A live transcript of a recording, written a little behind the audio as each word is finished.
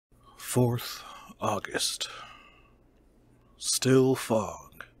4th August. Still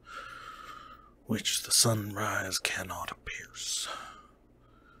fog, which the sunrise cannot pierce.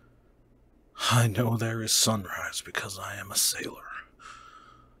 I know there is sunrise because I am a sailor.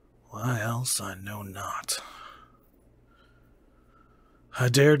 Why else I know not. I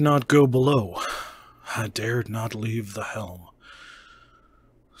dared not go below. I dared not leave the helm.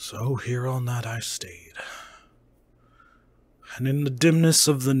 So here on that I stayed. And in the dimness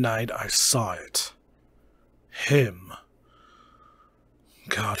of the night I saw it. Him.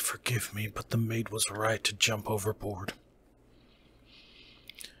 God forgive me, but the mate was right to jump overboard.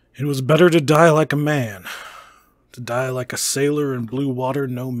 It was better to die like a man. To die like a sailor in blue water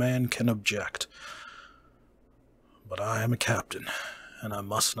no man can object. But I am a captain, and I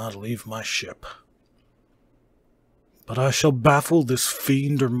must not leave my ship. But I shall baffle this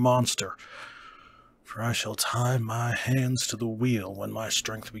fiend or monster, for I shall tie my hands to the wheel when my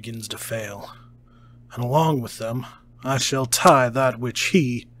strength begins to fail, and along with them I shall tie that which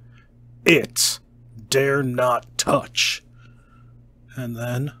it, dare not touch. And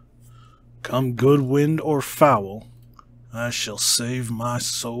then, come good wind or foul, I shall save my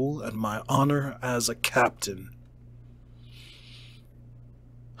soul and my honor as a captain.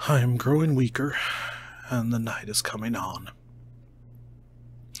 I am growing weaker, and the night is coming on.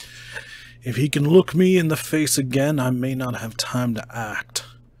 If he can look me in the face again, I may not have time to act.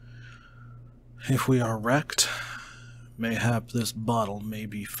 If we are wrecked, mayhap this bottle may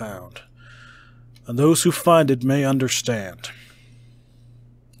be found, and those who find it may understand.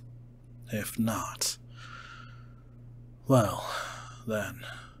 If not, well, then,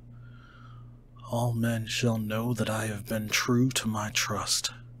 all men shall know that I have been true to my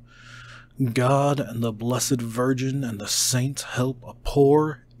trust. God and the Blessed Virgin and the saints help a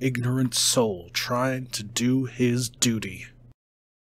poor, ignorant soul trying to do his duty.